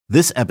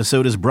This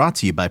episode is brought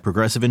to you by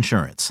Progressive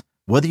Insurance.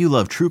 Whether you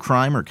love true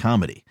crime or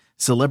comedy,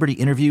 celebrity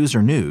interviews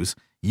or news,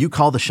 you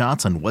call the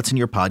shots on what's in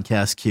your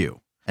podcast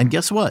queue. And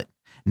guess what?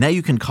 Now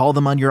you can call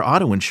them on your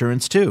auto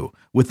insurance too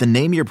with the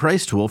Name Your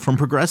Price tool from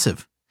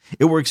Progressive.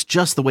 It works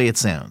just the way it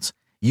sounds.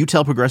 You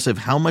tell Progressive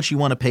how much you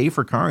want to pay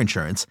for car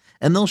insurance,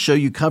 and they'll show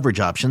you coverage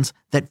options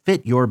that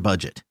fit your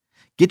budget.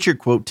 Get your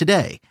quote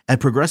today at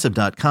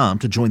Progressive.com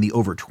to join the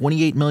over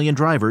 28 million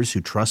drivers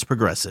who trust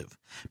Progressive.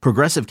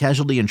 Progressive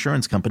Casualty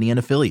Insurance Company and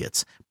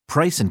Affiliates.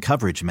 Price and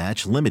coverage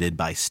match limited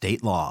by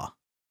state law.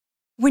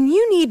 When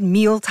you need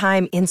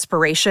mealtime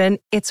inspiration,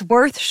 it's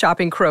worth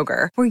shopping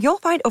Kroger, where you'll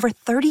find over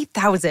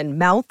 30,000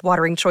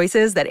 mouth-watering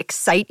choices that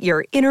excite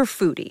your inner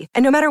foodie.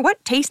 And no matter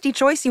what tasty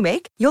choice you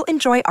make, you'll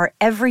enjoy our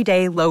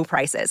everyday low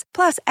prices,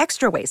 plus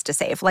extra ways to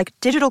save, like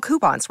digital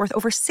coupons worth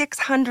over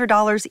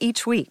 $600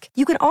 each week.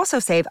 You can also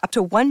save up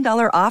to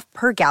 $1 off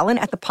per gallon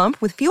at the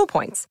pump with fuel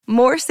points.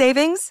 More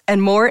savings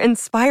and more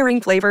inspiring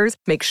flavors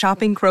make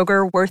shopping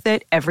Kroger worth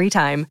it every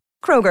time.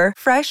 Kroger,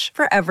 fresh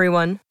for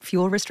everyone.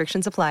 Fuel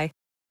restrictions apply.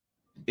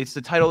 It's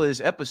the title of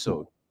this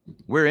episode.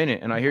 We're in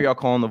it. And I hear y'all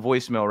calling the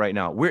voicemail right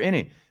now. We're in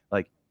it.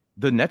 Like,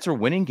 the Nets are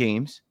winning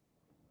games.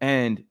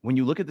 And when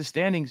you look at the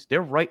standings,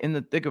 they're right in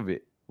the thick of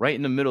it, right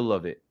in the middle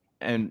of it.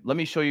 And let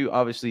me show you,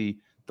 obviously,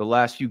 the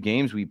last few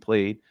games we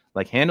played.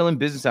 Like, handling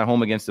business at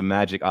home against the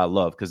Magic, I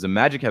love, because the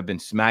Magic have been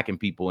smacking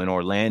people in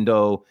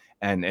Orlando,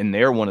 and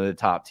they're one of the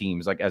top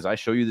teams. Like, as I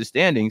show you the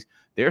standings,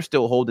 they're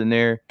still holding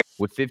there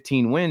with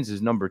 15 wins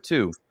is number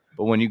 2.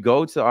 But when you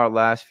go to our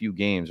last few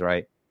games,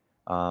 right?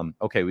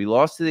 Okay, we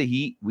lost to the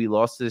Heat. We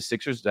lost to the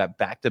Sixers, that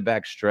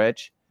back-to-back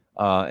stretch.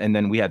 And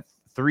then we had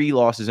 3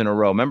 losses in a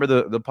row. Remember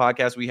the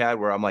podcast we had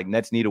where I'm like,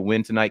 Nets need a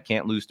win tonight,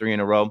 can't lose 3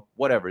 in a row?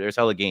 Whatever, there's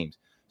hella games.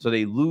 So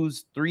they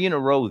lose 3 in a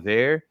row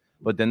there,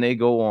 but then they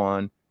go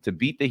on to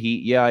beat the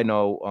Heat. Yeah, I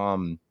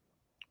know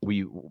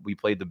we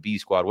played the B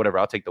squad, whatever.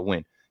 I'll take the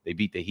win. They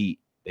beat the Heat.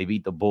 They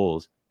beat the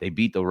Bulls. They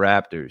beat the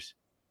Raptors.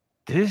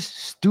 This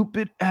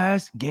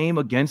stupid-ass game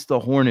against the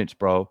Hornets,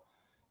 bro.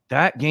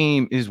 That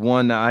game is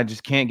one that I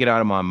just can't get out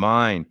of my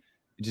mind.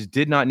 It just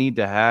did not need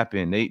to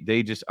happen.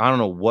 They just, I don't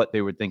know what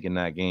they were thinking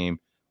that game.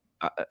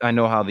 I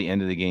know how the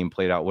end of the game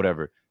played out,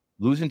 whatever.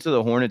 Losing to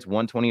the Hornets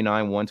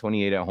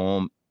 129-128 at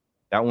home,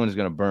 that one's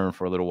going to burn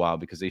for a little while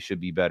because they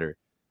should be better.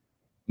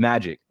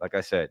 Magic, like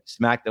I said,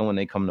 smack them when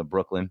they come to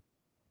Brooklyn.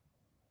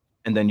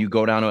 And then you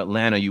go down to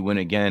Atlanta, you win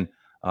again.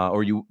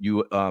 Or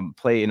you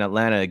play in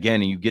Atlanta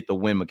again and you get the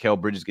win.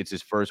 Mikal Bridges gets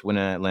his first win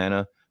in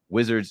Atlanta.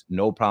 Wizards,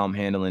 no problem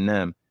handling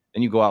them.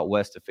 Then you go out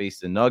west to face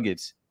the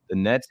Nuggets. The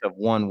Nets have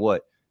won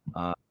what?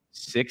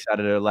 6 out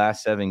of their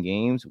last 7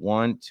 games.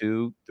 1,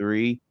 2,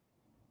 3,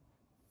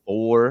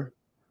 4,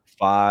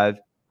 5,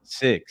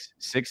 6.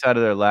 6 out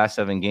of their last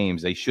 7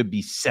 games. They should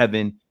be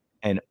 7-0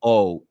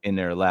 in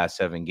their last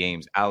 7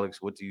 games.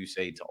 Alex, what do you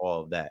say to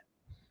all of that?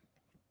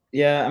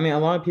 Yeah, I mean, a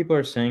lot of people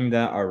are saying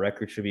that our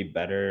record should be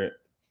better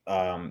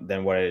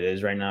than what it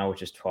is right now,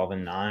 which is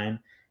 12-9.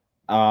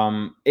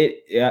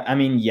 I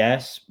mean,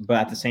 yes, but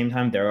at the same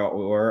time, there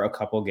were a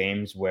couple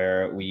games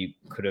where we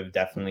could have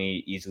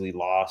definitely easily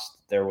lost.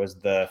 There was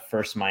the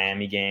first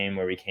Miami game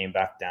where we came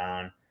back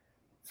down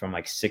from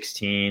like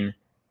 16.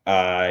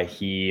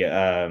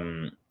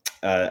 Armani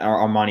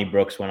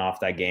Brooks went off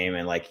that game,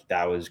 and like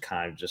that was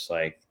kind of just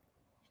like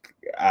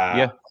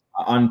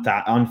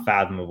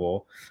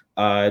unfathomable.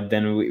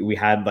 Then we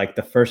had like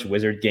the first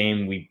Wizard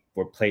game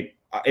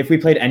if we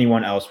played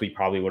anyone else, we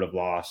probably would have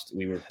lost.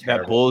 We were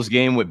terrible. That Bulls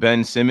game with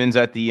Ben Simmons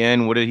at the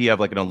end. What did he have?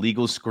 Like an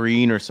illegal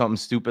screen or something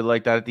stupid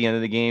like that at the end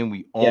of the game?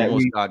 We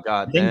almost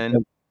got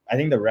then. I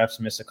think the refs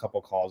missed a couple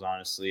calls,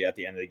 honestly, at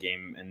the end of the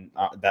game, and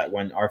that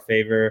went our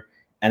favor.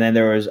 And then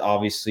there was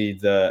obviously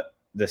the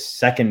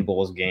second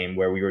Bulls game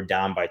where we were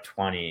down by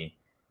 20,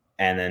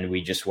 and then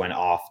we just went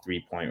off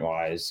 3-point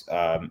wise.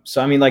 So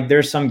I mean, like,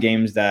 there's some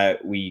games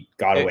that we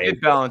got away.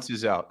 It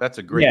balances out. That's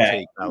a great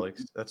take,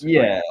 Alex. That's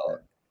great.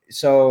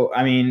 So,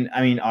 I mean,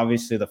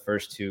 obviously the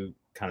first 2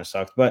 kind of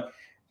sucked, but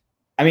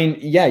I mean,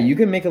 yeah, you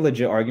can make a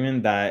legit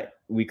argument that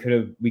we could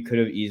have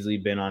easily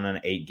been on an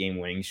 8-game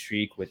winning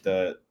streak with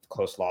the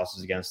close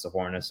losses against the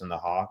Hornets and the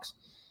Hawks.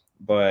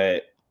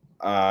 But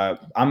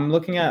I'm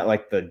looking at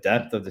like the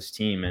depth of this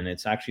team, and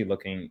it's actually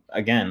looking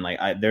again like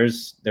there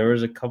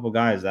was a couple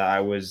guys that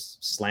I was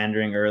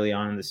slandering early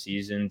on in the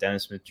season,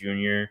 Dennis Smith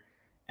Jr.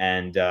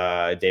 And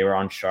they were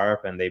on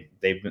Sharp, and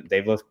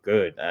they've looked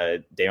good.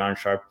 Day'Ron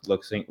Sharp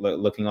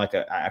looking like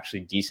a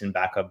actually decent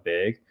backup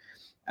big,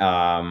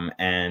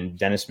 and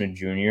Dennis Smith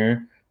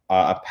Jr.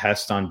 A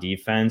pest on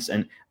defense.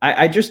 And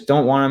I just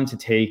don't want him to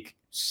take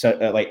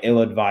like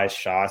ill-advised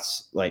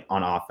shots like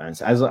on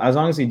offense. As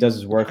long as he does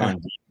his work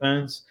on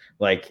defense,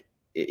 like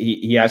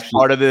he that's actually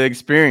part of the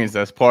experience.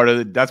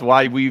 That's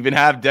why we even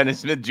have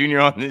Dennis Smith Jr.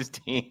 on this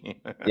team.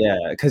 Yeah,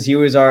 because he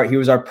was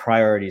our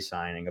priority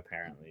signing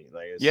apparently.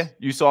 Like, yeah,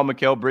 you saw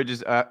Mikal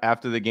Bridges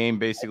after the game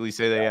basically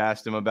say they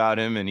asked him about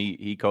him, and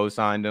he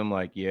co-signed him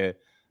like, yeah,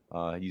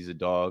 he's a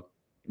dog.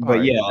 But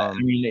I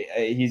mean,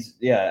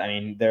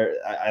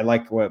 I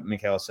like what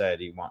Mikal said.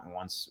 He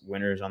wants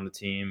winners on the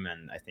team,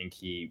 and I think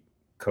he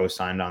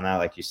co-signed on that,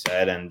 like you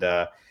said. And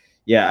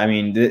yeah, I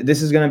mean,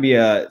 this is going to be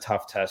a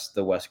tough test,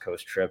 the West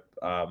Coast trip,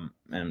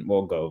 and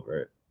we'll go over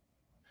it.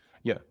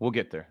 Yeah, we'll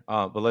get there.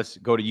 But let's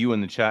go to you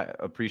in the chat.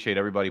 Appreciate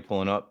everybody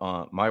pulling up.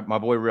 My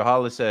boy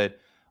Rahala said,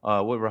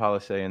 what did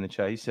Rahala say in the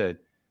chat? He said,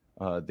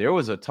 there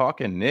was a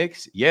talking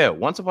Knicks. Yeah,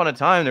 once upon a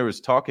time there was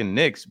talking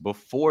Knicks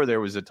before there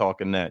was a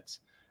talking Nets.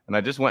 And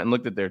I just went and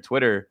looked at their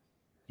Twitter.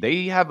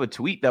 They have a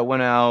tweet that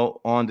went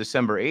out on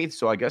December 8th.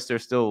 So I guess they're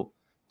still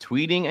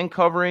tweeting and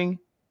covering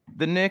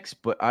the Knicks,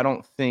 but I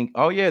don't think.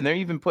 Oh yeah, they're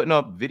even putting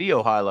up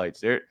video highlights.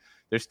 They're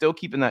still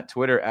keeping that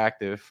Twitter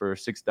active for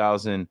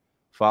 6,000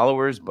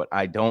 followers, but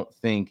I don't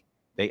think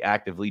they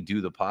actively do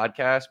the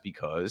podcast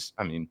because,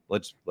 I mean,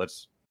 let's.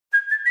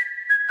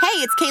 Hey,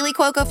 it's Kaylee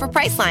Cuoco for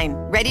Priceline.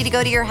 Ready to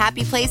go to your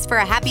happy place for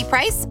a happy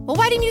price? Well,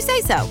 why didn't you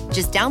say so?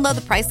 Just download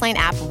the Priceline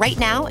app right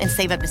now and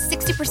save up to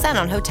 60%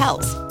 on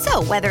hotels.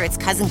 So whether it's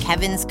Cousin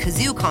Kevin's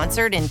Kazoo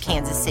Concert in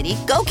Kansas City,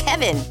 go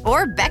Kevin,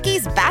 or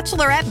Becky's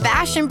Bachelorette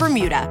Bash in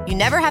Bermuda, you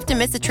never have to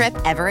miss a trip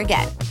ever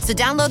again. So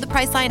download the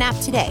Priceline app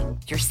today.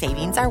 Your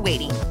savings are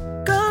waiting.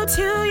 Go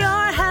to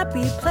your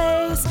happy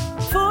place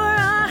for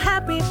a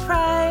happy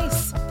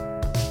price.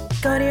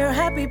 Go to your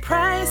happy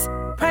price,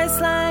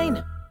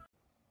 Priceline.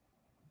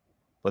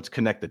 Let's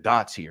connect the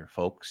dots here,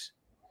 folks.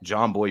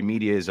 John Boy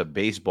Media is a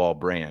baseball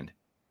brand.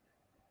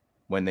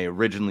 When they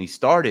originally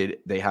started,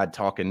 they had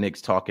Talking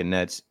Knicks, Talking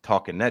Nets.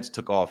 Talking Nets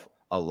took off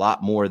a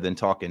lot more than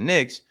Talking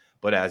Knicks,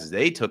 but as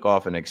they took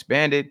off and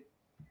expanded,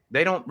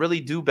 they don't really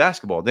do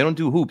basketball. They don't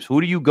do hoops.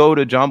 Who do you go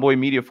to John Boy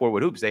Media for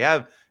with hoops? They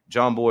have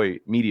John Boy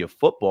Media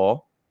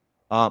football,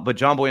 but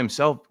John Boy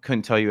himself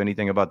couldn't tell you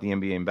anything about the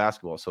NBA and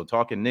basketball. So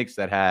Talking Knicks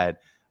that had,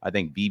 I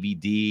think,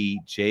 BBD,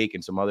 Jake,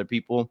 and some other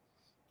people,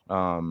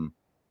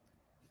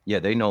 yeah,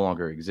 they no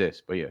longer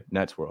exist. But yeah,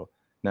 Nets World.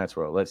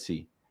 Let's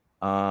see.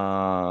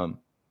 I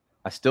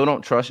still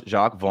don't trust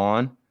Jacques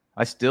Vaughn.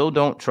 I still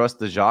don't trust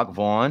the Jacques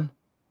Vaughn,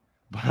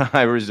 but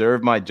I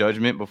reserve my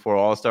judgment before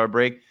All-Star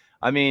break.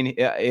 I mean,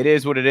 it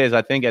is what it is.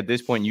 I think at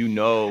this point, you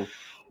know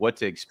what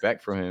to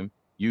expect from him.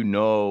 You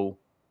know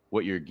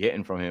what you're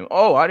getting from him.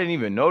 Oh, I didn't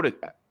even notice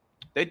that.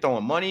 They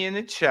throwing money in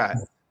the chat.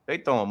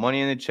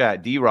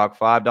 D-Rock,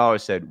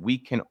 $5 said, we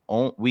can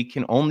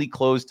only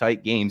close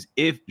tight games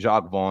if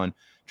Jacques Vaughn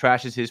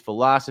trashes his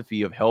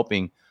philosophy of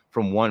helping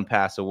from one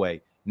pass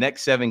away.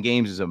 Next 7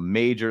 games is a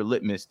major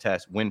litmus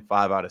test. Win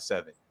 5 out of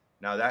 7.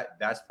 Now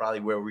that's probably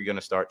where we're going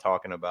to start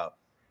talking about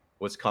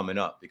what's coming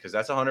up, because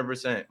that's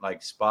 100%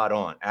 like spot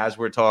on. As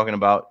we're talking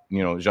about,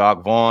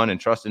 Jacques Vaughn and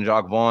trusting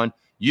Jacques Vaughn,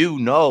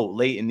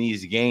 late in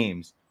these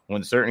games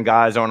when certain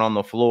guys aren't on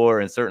the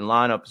floor and certain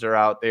lineups are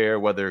out there,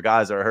 whether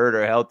guys are hurt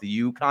or healthy,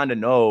 you kind of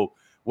know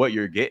what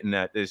you're getting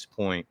at this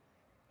point.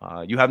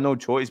 You have no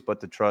choice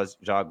but to trust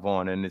Jacques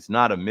Vaughn, and it's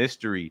not a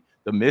mystery.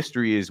 The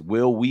mystery is,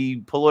 will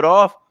we pull it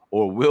off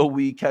or will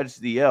we catch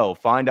the L?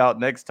 Find out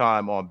next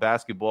time on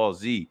Basketball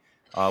Z.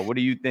 What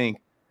do you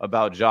think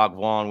about Jacques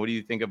Vaughn? What do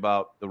you think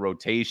about the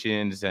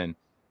rotations and,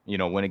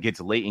 when it gets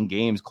late in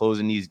games,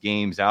 closing these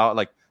games out?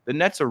 Like, the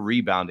Nets are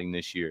rebounding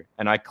this year,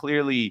 and I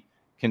clearly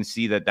can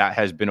see that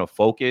has been a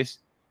focus.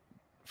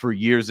 For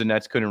years, the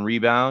Nets couldn't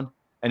rebound.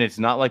 And it's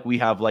not like we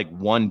have like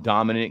one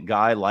dominant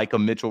guy like a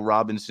Mitchell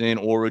Robinson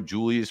or a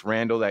Julius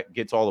Randle that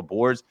gets all the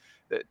boards.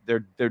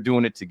 They're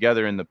doing it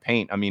together in the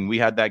paint. I mean, we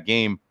had that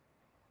game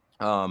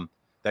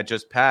that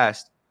just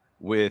passed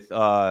with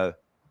it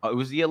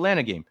was the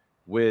Atlanta game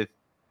with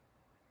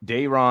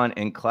Day'Ron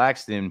and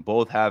Claxton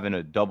both having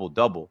a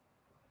double-double.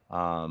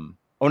 Oh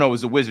no, it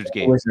was the Wizards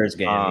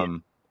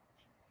game.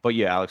 But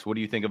yeah, Alex, what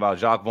do you think about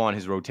Jacques Vaughn,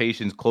 his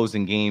rotations,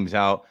 closing games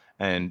out,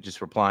 and just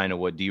replying to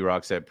what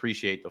D-Rock said?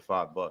 Appreciate the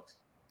 $5.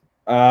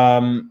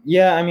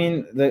 Yeah, I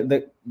mean,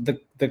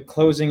 the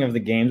closing of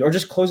the games, or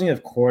just closing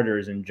of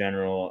quarters in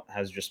general,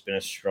 has just been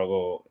a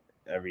struggle.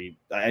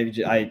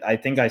 I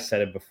think I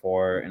said it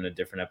before in a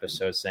different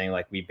episode, saying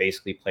like we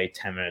basically play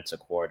 10 minutes a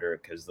quarter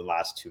because the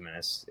last 2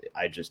 minutes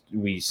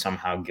we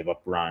somehow give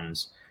up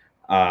runs.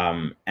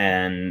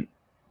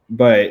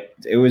 But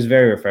it was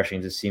very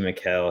refreshing to see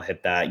Mikal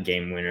hit that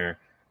game winner.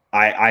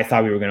 I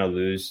thought we were gonna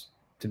lose,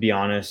 to be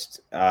honest.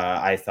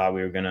 I thought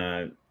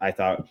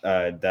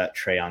that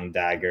Trae Young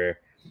dagger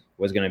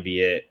was gonna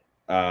be it.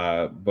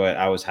 But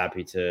I was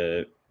happy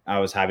to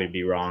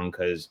be wrong,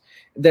 because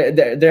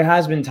there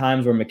has been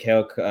times where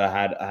Mikal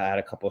had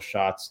a couple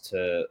shots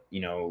to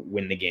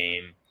win the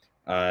game.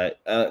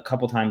 A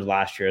couple times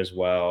last year as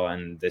well,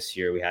 and this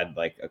year we had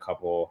like a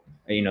couple.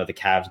 The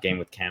Cavs game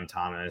with Cam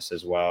Thomas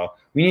as well.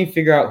 We need to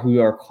figure out who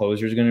our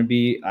closer is going to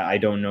be. I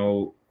don't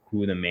know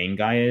who the main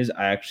guy is.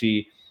 I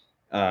actually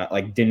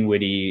like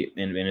Dinwiddie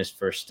in his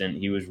first stint.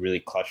 He was really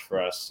clutch for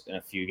us in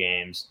a few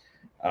games.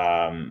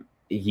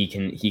 He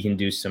can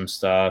do some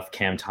stuff.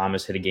 Cam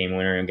Thomas hit a game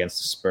winner against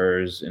the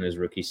Spurs in his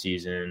rookie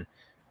season.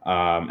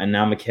 And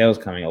now Mikal's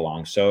coming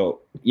along.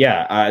 So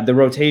yeah, the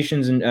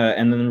rotations and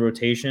then the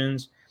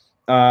rotations.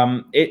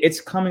 It's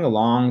coming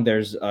along.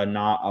 There's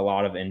not a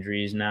lot of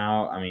injuries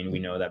now. I mean, we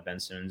know that Ben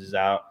Simmons is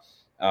out,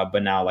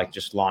 but now like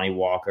just Lonnie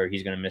Walker,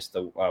 he's going to miss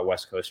the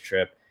West Coast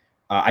trip.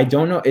 I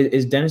don't know.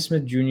 Is Dennis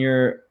Smith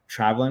Jr.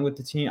 traveling with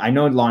the team. I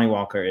know Lonnie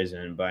Walker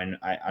isn't, but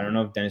I don't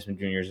know if Dennis Smith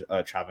Jr. is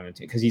traveling with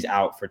the team because he's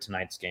out for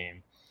tonight's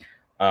game.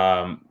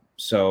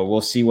 So we'll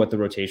see what the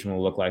rotation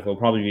will look like. It'll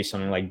probably be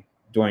something like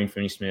Dorian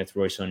Finney-Smith,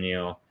 Royce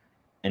O'Neal,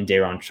 and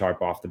Day'Ron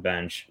Sharpe off the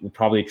bench. We'll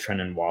probably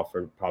Trenton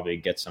Walford probably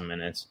get some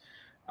minutes.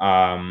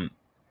 And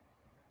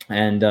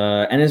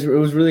it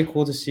was really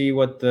cool to see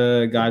what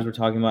the guys were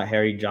talking about.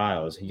 Harry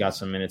Giles, he got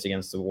some minutes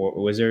against the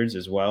Wizards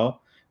as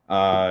well.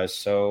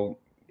 They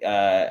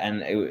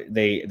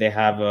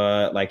have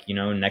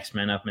a next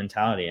man up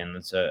mentality, and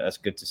that's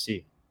good to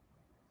see.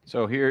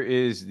 So here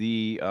is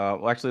the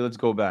actually let's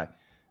go back.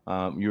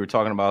 You were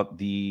talking about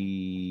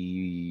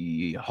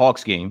the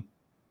Hawks game.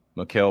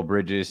 Mikal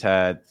Bridges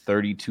had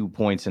 32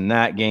 points in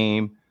that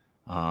game.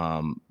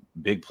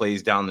 Big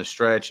plays down the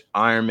stretch.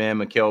 Iron Man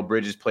Mikal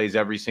Bridges plays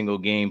every single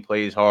game,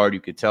 plays hard. You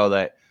could tell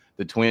that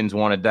the Twins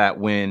wanted that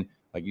win.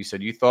 Like you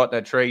said, you thought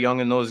that Trae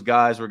Young and those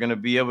guys were going to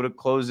be able to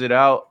close it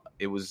out.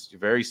 It was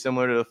very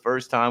similar to the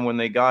first time when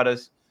they got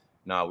us.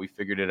 No, we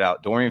figured it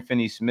out. Dorian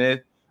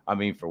Finney-Smith, I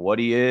mean, for what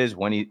he is,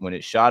 when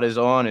his shot is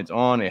on, it's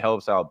on. It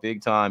helps out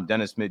big time.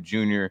 Dennis Smith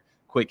Jr.,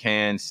 quick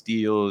hands,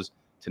 steals,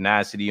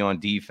 tenacity on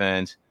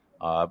defense.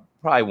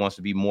 Probably wants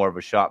to be more of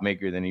a shot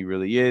maker than he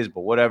really is,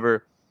 but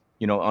whatever.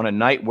 On a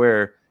night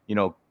where,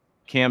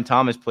 Cam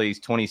Thomas plays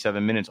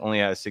 27 minutes, only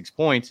has 6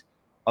 points,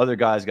 other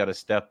guys got to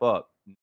step up.